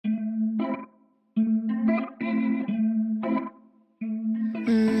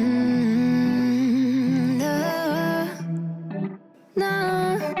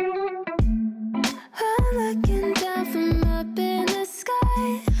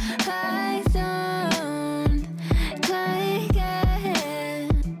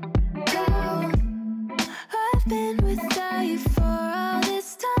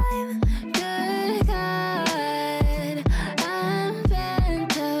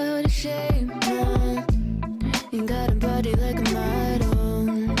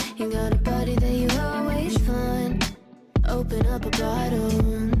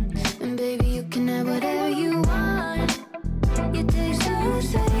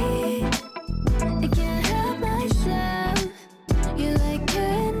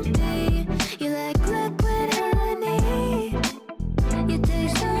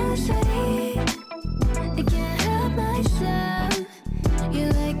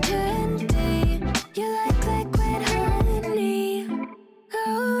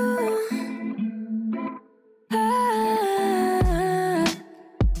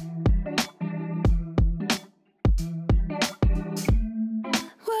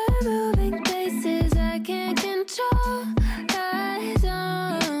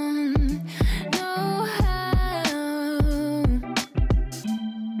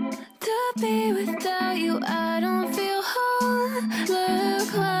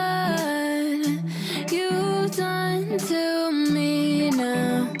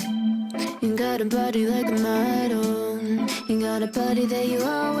body like a model. You got a body that you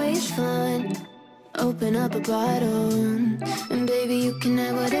always find. Open up a bottle, and baby, you can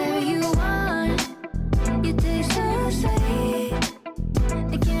have whatever you want. You taste so sweet,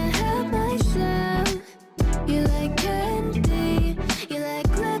 I can't help myself. You like candy, you like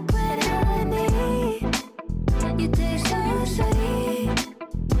liquid honey. You taste so sweet,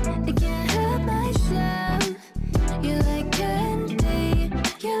 I can't help myself. You like candy,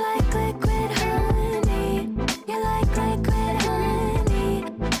 you like liquid honey. You like liquid honey,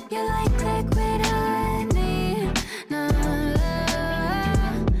 you like liquid honey. No,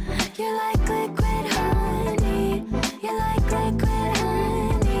 you like liquid honey, you like liquid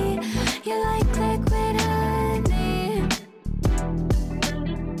honey, you like liquid honey.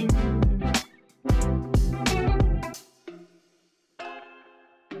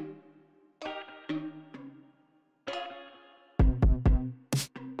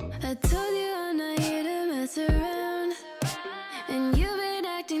 I told you I'm not here to mess around, and you've been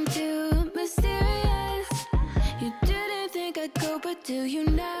acting too mysterious. You didn't think I'd go, but do you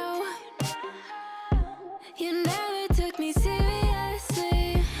now? You never took me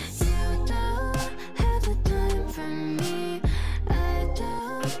seriously. You don't have the time for me. I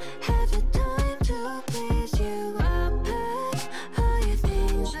don't have the time to please you. I'll pack all your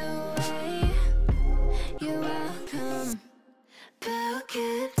things away. You're welcome.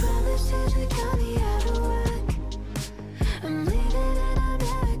 Broken promises that got me out of work. I'm leaving and I'm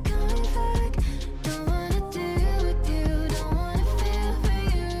never coming back. Don't wanna deal with you, don't wanna feel for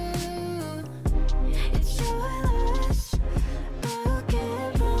you. It's your loss. Broken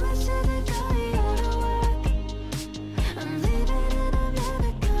promises that got me out of work. I'm leaving and I'm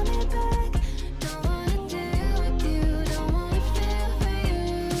never coming back. Don't wanna deal with you, don't wanna feel for you.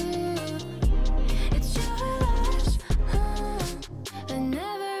 It's your loss. I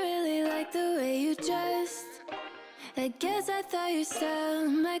never really liked the way you dressed. I guess I thought your style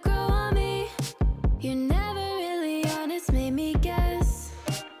might grow on me. You're never really honest, made me guess.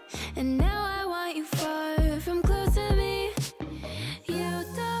 And now I want you far from close to me. You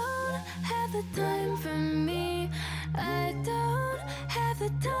don't have the time for me. I don't have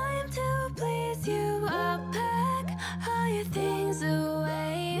the time to please you. I'll pack all your things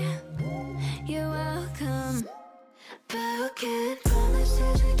away. You're welcome. Broken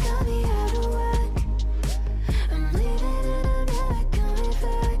promises that got me out of work. I'm leaving and I'm never coming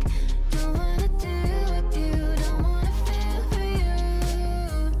back. Don't wanna deal with you, don't wanna feel for you.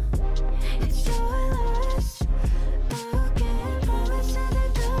 It's your loss. Broken promises that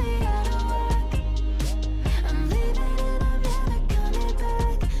got me out of work. I'm leaving and I'm never coming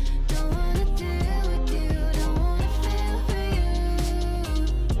back. Don't wanna deal with you, don't wanna feel for you.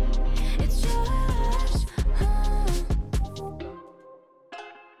 It's your loss.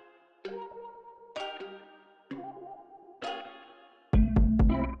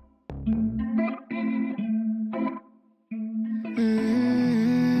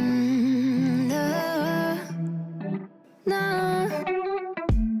 No, no.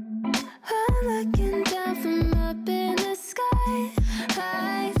 I'm looking down from up in the sky.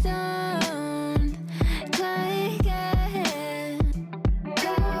 I don't quite get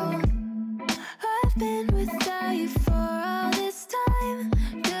how I've been without you for all this time.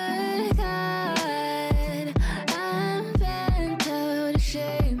 Good God, I'm bent out of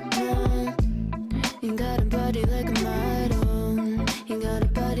shape now. You got a body like a model. You got a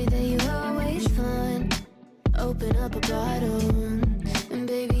body that you always find. Open up a bottle, and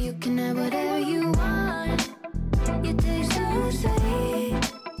baby, you can have whatever you want. You taste so sweet,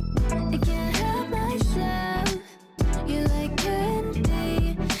 I can't help myself. You like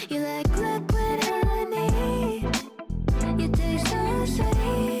candy, you like liquid honey. You taste so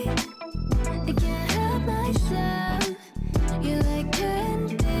sweet, I can't help myself. You like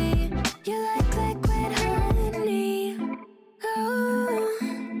candy, you like liquid honey. Oh,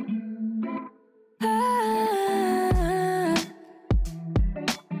 ah.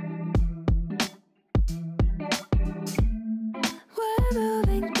 We're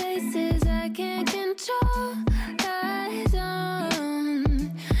moving places I can't control. I don't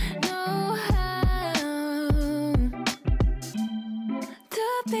know how to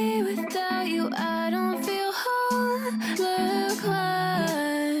be without you. I don't feel whole. Look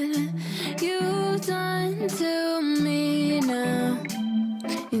what you've done to me now.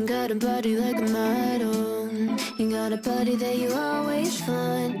 You got a body like a model. You got a body that you always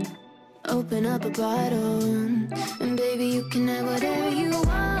find. Open up a bottle, and baby, you can have whatever you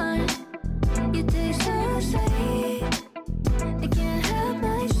want. You taste so sweet.